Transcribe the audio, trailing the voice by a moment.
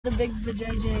The big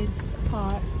vajayjay's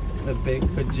pot. The big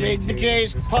vajayjay's Big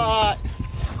vajayjay's pot.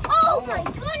 Oh my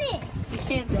goodness! You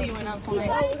can't see when I'm pulling.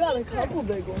 Oh, we got a couple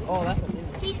big ones. Oh, that's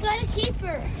amazing. He's got a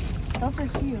keeper. Those are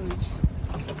huge.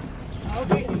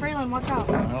 Okay, Braylon, watch out.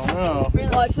 I don't know.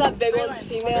 Braylon, Watch that big one's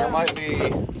There female. might be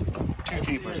 2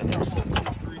 keepers in there.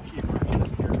 3 keepers in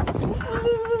here.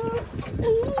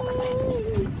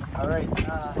 All right. I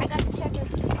got the checker.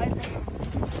 Why is it?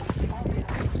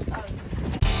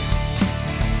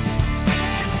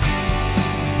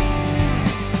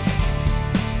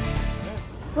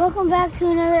 Welcome back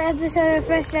to another episode of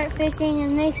Fresh Start Fishing,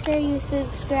 and make sure you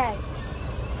subscribe.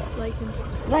 like and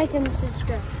subscribe. Like and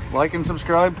subscribe. Like and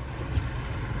subscribe.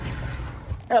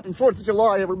 Happy 4th of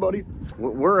July, everybody.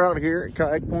 We're out here at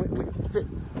Kayak Point.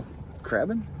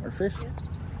 Crabbing or fish? Yeah,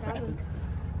 probably.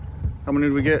 How many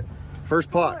did we get?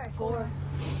 First pot. 4.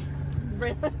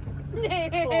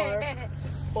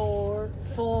 Four.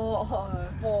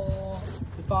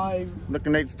 5. Look,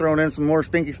 Nate's throwing in some more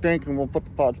stinky stink, and we'll put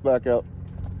the pots back out.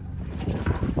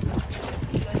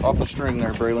 Off the string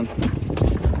there, Braylon.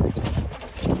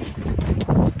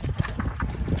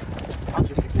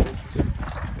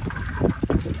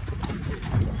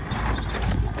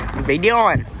 What be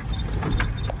doing?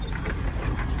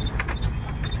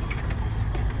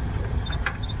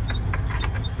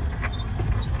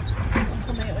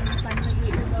 When you finally get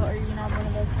your boat, are you gonna have one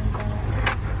of those things on it?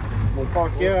 Well,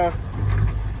 fuck yeah.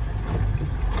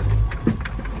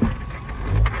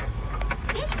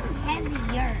 Getting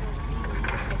heavier.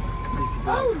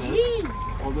 Oh jeez.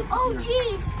 Oh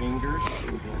jeez. Fingers.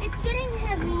 It's getting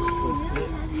heavy. Really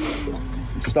heavy.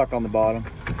 It's stuck on the bottom.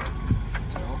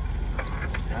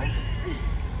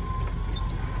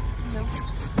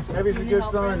 Heavy's a good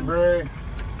sign, Bray.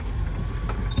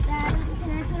 Daddy,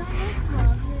 can I put on this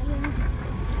glove?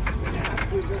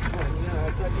 Do this one. Yeah,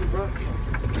 I thought you brought some.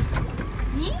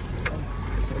 Me?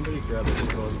 Somebody grab it.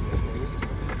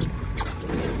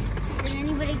 Did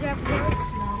anybody grab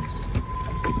gloves? No.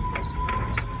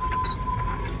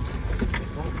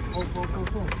 Go.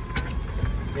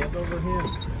 Hand over him.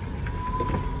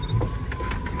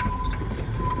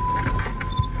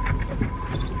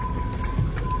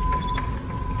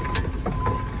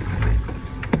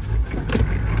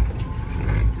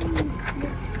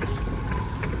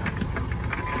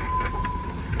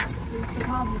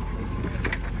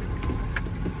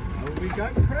 We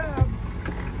got crab.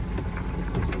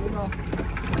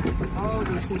 Oh,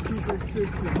 there's some keepers too.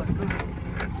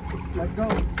 Let go. I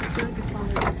feel like it's on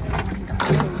the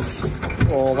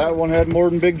Well, that one had more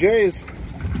than Big J's.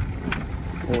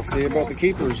 We'll see about the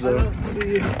keepers, I though. don't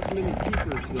see many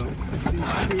keepers though. I see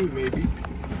 2 maybe.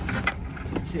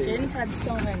 Okay. Jaden's had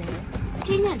so many.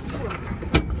 Jane had 4.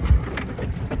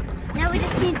 Now we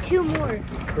just need 2 more.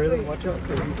 Braylon, watch out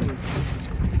so you can.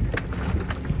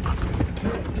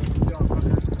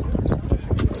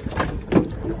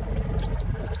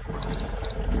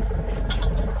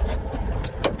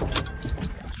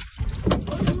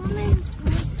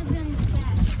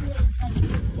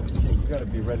 You gotta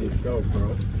be ready to go, bro.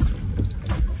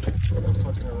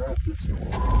 Fucking around.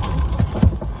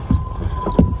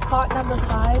 Pot number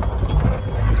 5.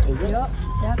 Is it? Yep.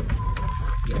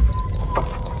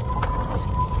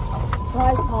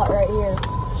 Prize pot right here.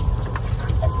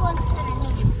 This one's kind of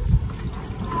heavy.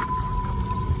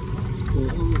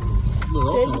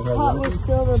 Jaden's pot was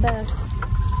still the best.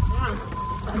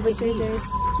 Of the JJ's.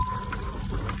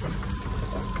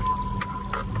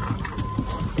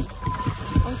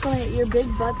 Unfortunately, your big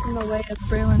butt's in the way of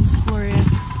Braylon's glorious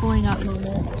pulling up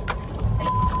moment.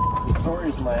 The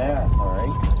story's my ass, alright?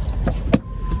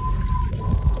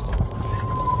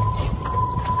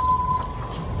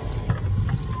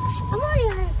 I'm already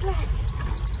out of breath.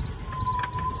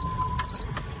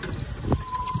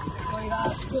 We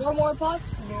got 4 more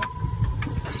pots to do.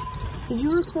 Did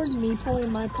you record me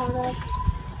pulling my pot up?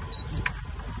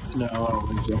 No, I don't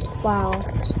think so. Wow.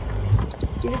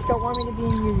 You just don't want me to be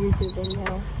in your YouTube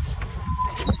video.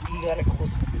 You got it close.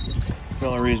 The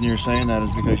only reason you're saying that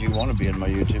is because you want to be in my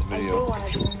YouTube I do video. want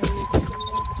to be in your YouTube video.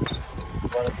 You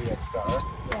wanna be a star?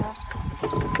 Yeah. I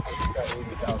just got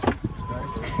 80,000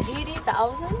 subscribers.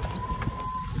 80,000?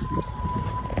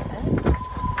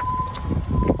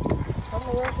 I'm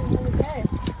working for the day.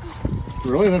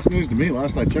 Really? That's news to me.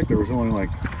 Last I checked, there was only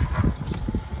like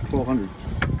 1,200.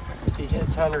 If he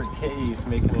hits 100K, he's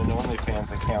making an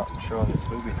OnlyFans account and showing his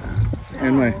boobies.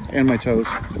 And my toes.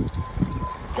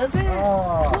 Does it?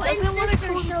 Oh, Well, and Doesn't want to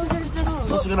sister shows her just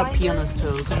toes. Also gonna pee on his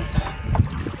toes.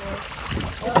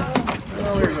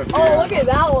 Oh, look at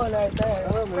that one right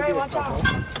there. Ray, watch out.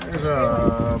 There's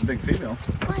a big female.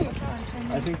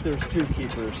 I think there's 2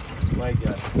 keepers, my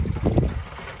guess.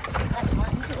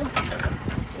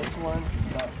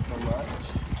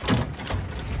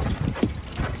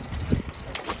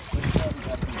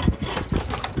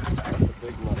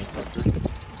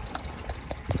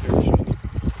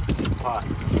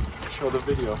 show the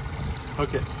video.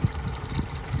 Hook it.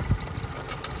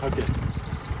 Hook it.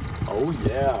 Oh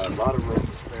yeah, a lot of room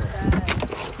to spare.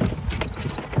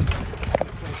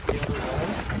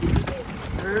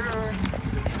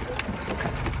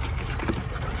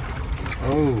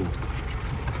 Oh.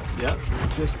 Yep,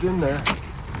 just in there.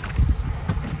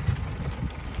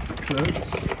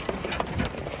 Oops.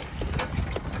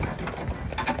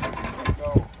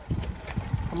 Go.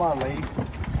 Come on, lady.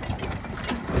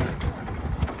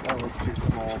 That was too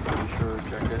small, pretty sure.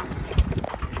 Check it.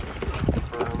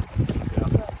 Confirm. Yeah.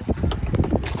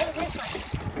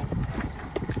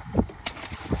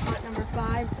 Spot number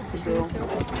 5. It's a girl.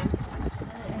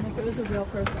 And if it was a real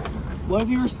person. What if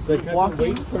you were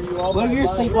sleepwalking? For you all What if you were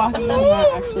sleepwalking and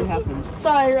that actually happened?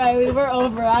 Sorry, Riley, we're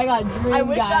over. I got dream I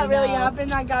wish guy that really now. happened.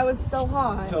 That guy was so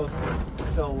hot. Tell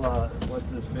what's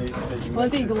his face that you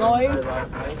Was he went to glowing?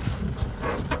 last night?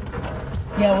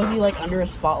 Yeah, was he like under a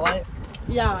spotlight?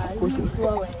 Yeah, he was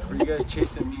glowing. Were you guys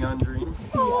chasing neon dreams?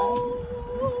 He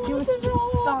was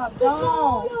stop.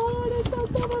 Don't. It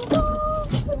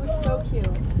was so cute.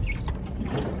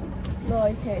 No,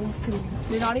 okay, he's too.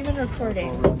 You're not even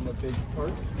recording. Around the big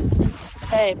park?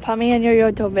 Hey, put me in your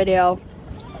YouTube video.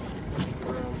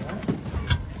 Around that?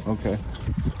 Okay.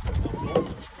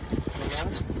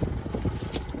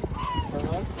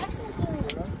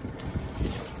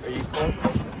 Are you cold?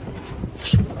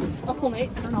 Oh,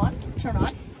 wait, turn on. Turn on.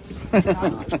 Turn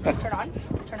on. Turn on.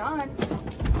 Turn on.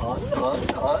 On. Okay,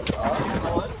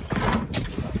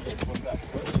 one back.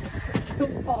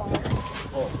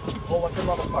 Oh, like a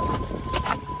motherfucker.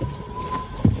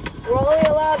 We're only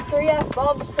allowed 3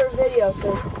 F-bombs per video,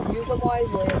 so use them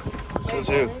wisely. Says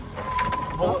who?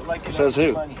 Pull it like Says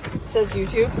who? money. It says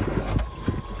YouTube.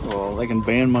 Well, they can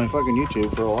ban my fucking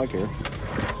YouTube for all I care.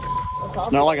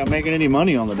 It's not like I'm making any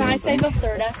money on the Can I damn say thing. the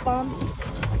third F-bomb?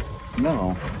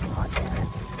 No.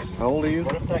 How old are you?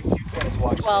 What if that cute guy's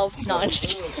watching? 12. No, I'm just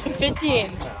kidding. 15.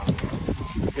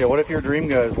 Yeah, what if your dream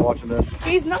guy is watching this?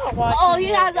 He's not watching. Oh, she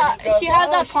has a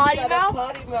potty mouth.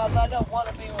 Potty mouth. I don't want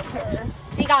to be with her.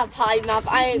 She got a potty mouth.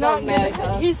 I ain't Not gonna marry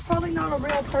gonna- her. He's probably not a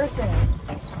real person.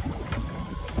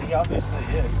 He obviously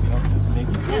is. You know, just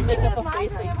making Can't make up a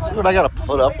face like That's what I gotta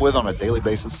put up with on a daily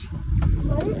basis.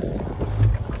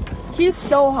 He's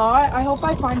so hot. I hope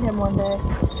I find him one day.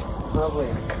 probably.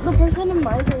 The person in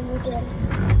my dream was there.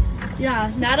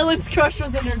 Yeah, Natalie's crush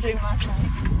was in her dream last night.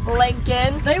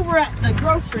 Lincoln. They were at the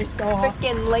grocery store.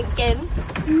 Freaking Lincoln.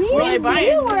 Me Really and buying?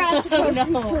 you were at the grocery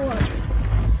No. store.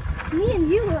 Me and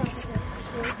you were at the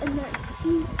grocery store.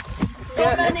 And So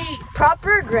many.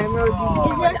 proper grammar would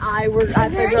be when I were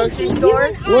at the grocery store.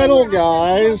 Little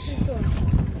guys.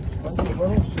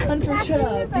 Hunter, shut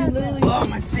up. You literally, oh,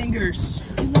 my fingers.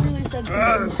 you literally said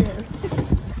some shit.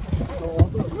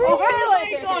 Oh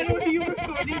my god, were you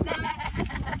recording that?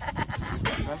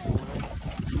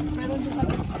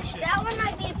 That one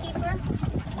might be a keeper.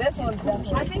 This one's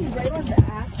definitely. I think Raylan's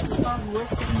ass smells worse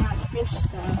than that fish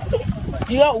stuff.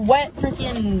 You got wet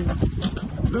freaking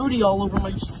booty all over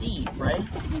my seat, right?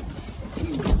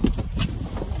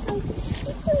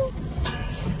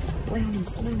 Brandon,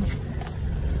 smell.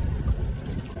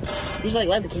 Just like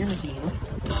let the camera see, you know?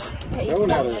 That one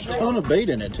had a ton of bait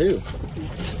in it too.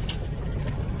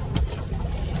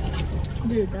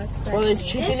 Dude, that's bad. Well, the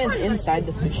chicken is inside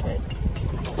the fish head.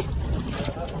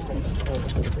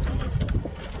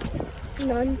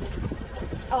 None.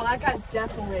 Oh, that guy's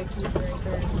definitely a keeper right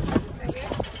there.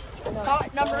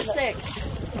 Thought number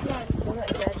 6.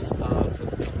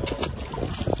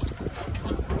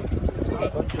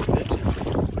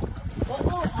 What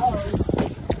little hoes?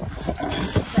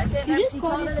 Second empty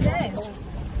pot of the day.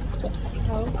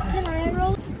 Can I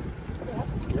roll?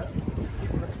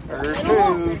 There's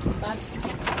two. That's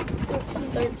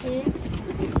 13.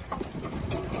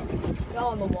 Go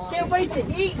on the wall. Can't wait to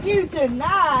eat you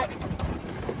tonight.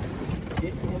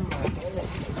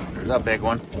 There's a big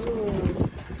one. Can we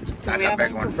Not have that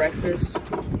big some for one. breakfast,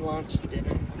 lunch,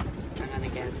 dinner, and then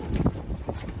again?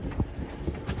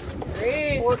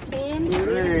 14.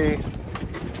 3.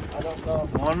 I don't know.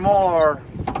 One more.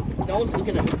 No one's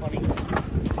looking at me funny.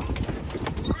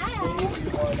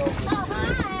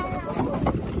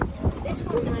 This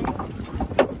one might.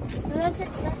 No, that's a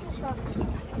shot.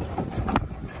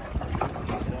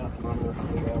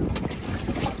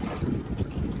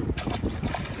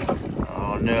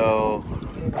 Oh no.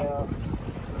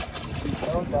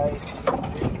 No dice.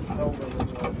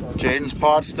 Jaden's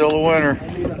pot's still the winner.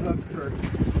 I need a hook for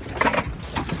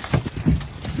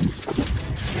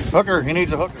Hooker, he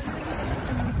needs a hooker.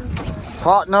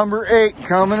 Pot number 8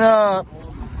 coming up.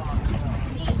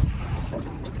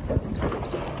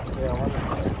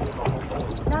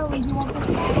 Natalie, do you want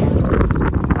this?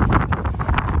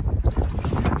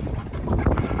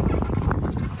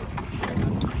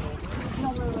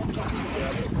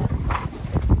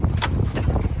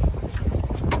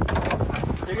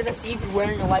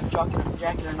 life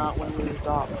jacket or not when we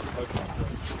stop.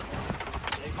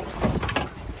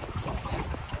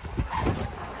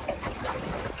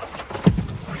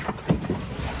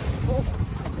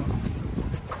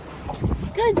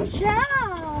 Good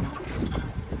job.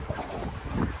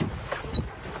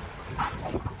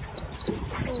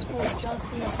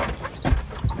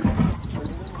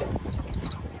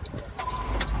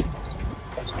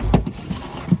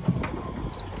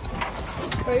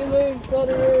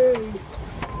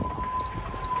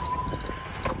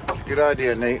 It's a good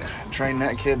idea, Nate. Train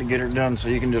that kid to get her done so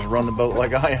you can just run the boat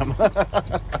like I am.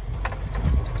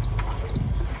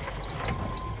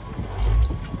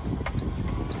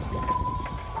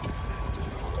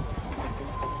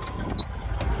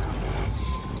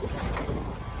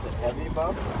 Heavy,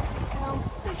 Bob?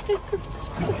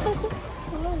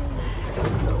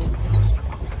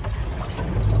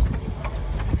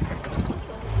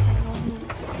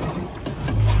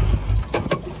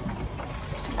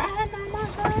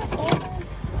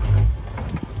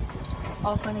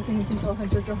 All fun and games until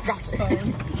Hunter drops his phone.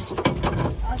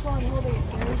 That's why I'm holding it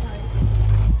very tight.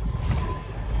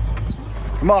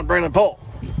 Come on, Braylon, pull.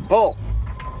 Pull.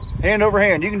 Hand over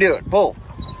hand. You can do it. Pull.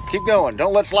 Keep going.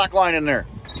 Don't let slack line in there.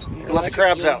 Let the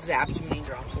crabs out. Zaps when he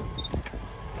drops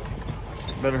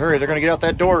it. Better hurry. They're going to get out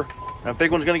that door. That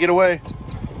big one's going to get away.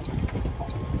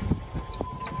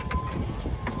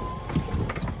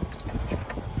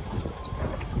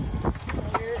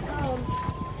 Here it comes.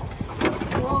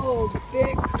 Whoa,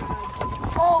 big crabs.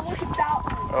 Oh, look at that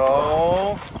one.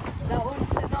 Oh. That one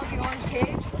sitting on the orange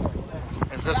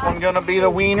cage. Is this one going to be the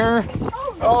wiener?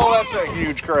 Oh, that's a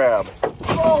huge crab.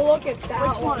 Oh, look at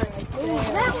that one.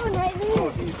 That one right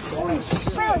there.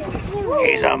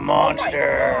 He's a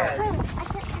monster.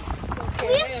 We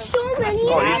have so many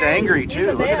Oh, in he's there. angry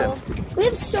too. Look at him. We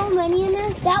have so many in there.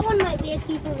 That one might be a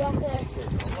keeper back there.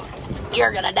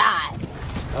 You're gonna die.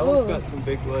 That one's got some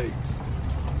big legs.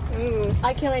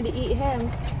 I can't wait to eat him.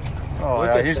 Oh, Look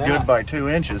yeah, at he's that. good by 2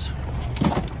 inches.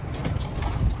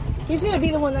 He's gonna be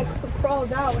the one that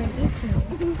crawls out and eats me.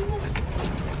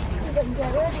 Look at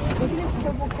his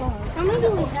purple claws. How many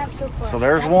do we have so far? So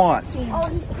there's one. Oh,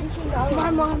 he's pinching the other. My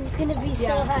mom's gonna be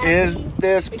so happy. Is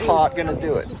this pot going to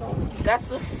do it? That's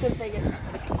the Because they get.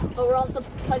 But we're also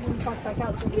plugging the pots back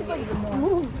out, so he's like even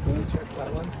more. Can you check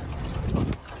that one?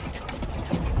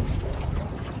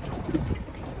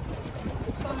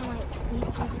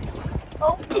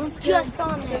 Oh, it's just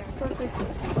on there. Just perfect. You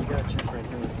gotta check right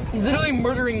here. he's literally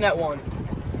murdering that one.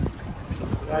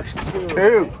 So that's 2.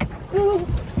 2.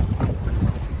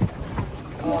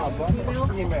 Oh, female.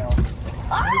 Female.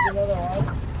 Here's another one.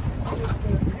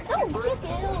 Oh,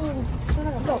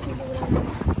 chicken.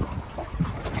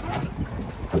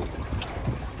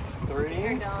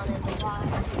 Three.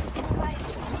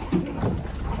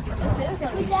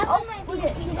 That one might be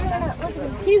it. He's trying to look at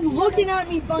him. He's looking at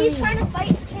me funny. He's trying to fight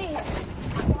the chase.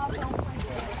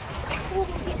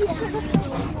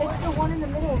 It's the one in the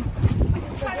middle.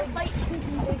 He's trying to fight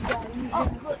Chase. Oh,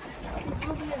 look. He's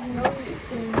moving his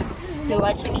nose. He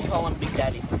likes when you call him Big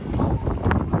Daddy.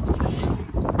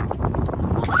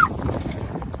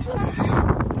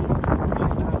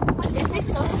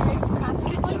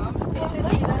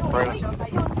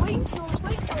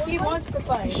 He wants to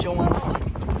fight. He's showing off.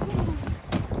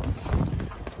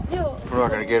 We're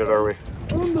not going to get it, are we?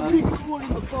 I'm the biggest one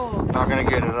in the pond. Not going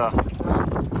to get it,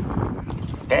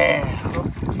 Damn.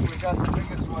 We got the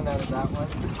biggest one out of that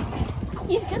one.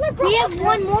 He's gonna We have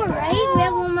one more, right? We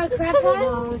have one more crab pot.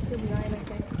 No, this is 9, I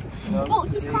think. No, Oh,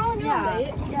 this he's is crawling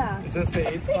out. Yeah. Is this the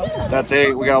 8th pot? That's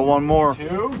 8. We got one more.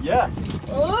 2? Yes.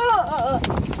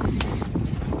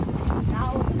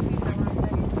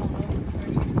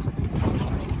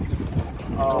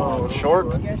 Oh,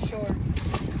 short? Yeah, short.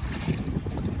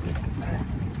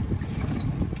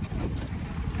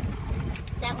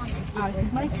 That one. I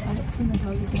think my cat's in the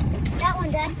house. That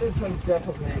one, Dad. This one's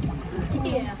definitely.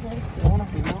 Yeah.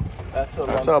 That's a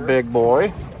That's a lumper. big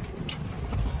boy.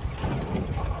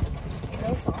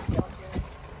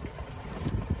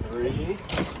 Three.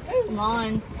 Come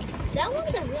on. That one's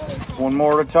a really tiny. One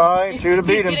more to tie, 2 to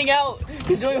beat He's him. getting out.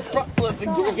 He's doing a front flip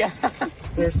and getting out.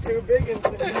 There's 2 big ones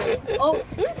in here. Oh,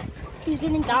 He's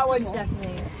getting that one's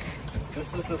definitely.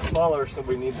 This is the smaller, so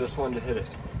we need this one to hit it.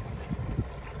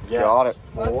 Yes. Got it.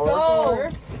 4. Let's go.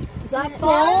 Is that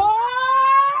 5?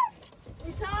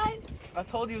 We tied. I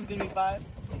told you it was gonna be 5.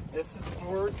 This is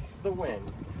for the win.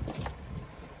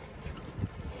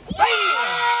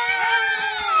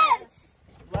 Yes!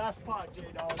 Last pot,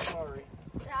 J-Dog, sorry.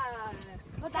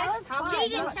 But that was fun.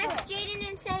 Jaden, text Jaden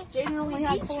and say. Jaden only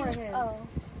had 4 in his. Oh.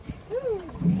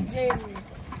 Jaden.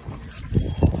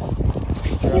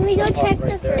 Can we go Hot check right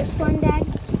the there. first one, Dad?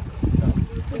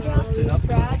 Good job, Lift it up.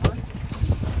 Brad. Make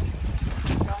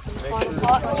sure Hot it's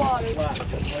water. flat,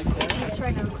 just like that. He's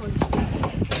trying to record.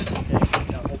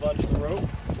 Okay, now hold on to the rope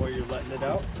while you're letting it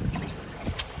out.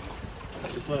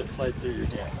 Just let it slide through your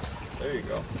hands. There you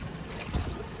go.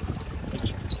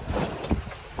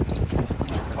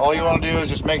 All you want to do is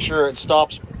just make sure it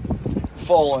stops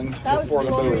falling That was before the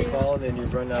glorious. boat. Fall and then you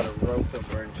run out of rope and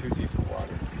we're in too deep of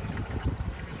water.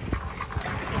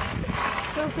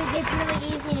 So if it gets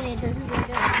really easy and it doesn't go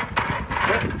down.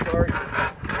 Oh, sorry.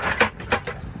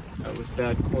 That was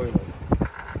bad coiling.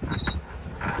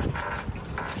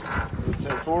 It's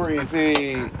at 40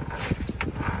 feet,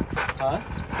 Huh?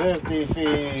 50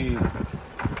 feet,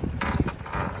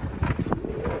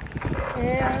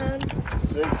 And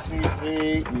 60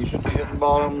 feet, and you should be hitting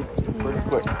bottom pretty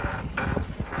quick.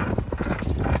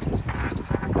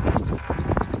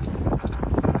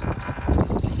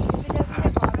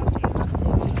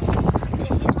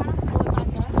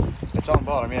 It's on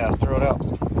bottom, yeah, throw it out.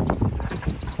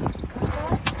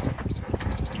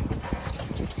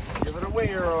 Give it a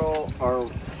whirl. Or...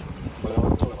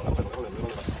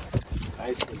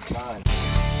 Nicely done.